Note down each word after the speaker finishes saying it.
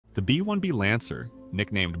The B-1B Lancer,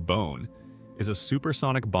 nicknamed Bone, is a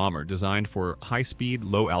supersonic bomber designed for high-speed,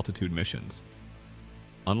 low-altitude missions.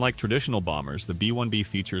 Unlike traditional bombers, the B-1B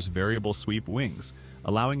features variable sweep wings,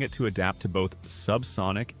 allowing it to adapt to both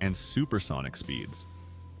subsonic and supersonic speeds.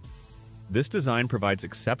 This design provides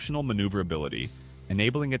exceptional maneuverability,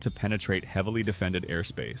 enabling it to penetrate heavily defended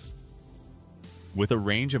airspace. With a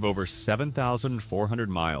range of over 7,400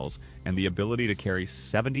 miles and the ability to carry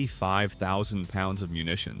 75,000 pounds of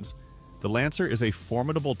munitions, the Lancer is a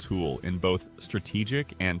formidable tool in both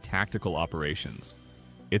strategic and tactical operations.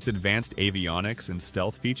 Its advanced avionics and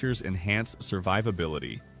stealth features enhance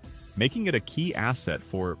survivability, making it a key asset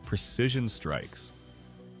for precision strikes.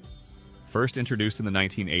 First introduced in the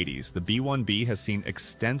 1980s, the B-1B has seen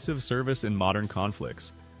extensive service in modern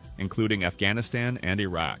conflicts, including Afghanistan and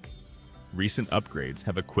Iraq. Recent upgrades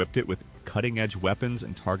have equipped it with cutting-edge weapons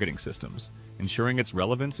and targeting systems, ensuring its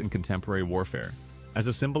relevance in contemporary warfare. As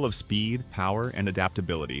a symbol of speed, power, and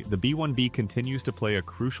adaptability, the B-1B continues to play a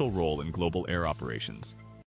crucial role in global air operations.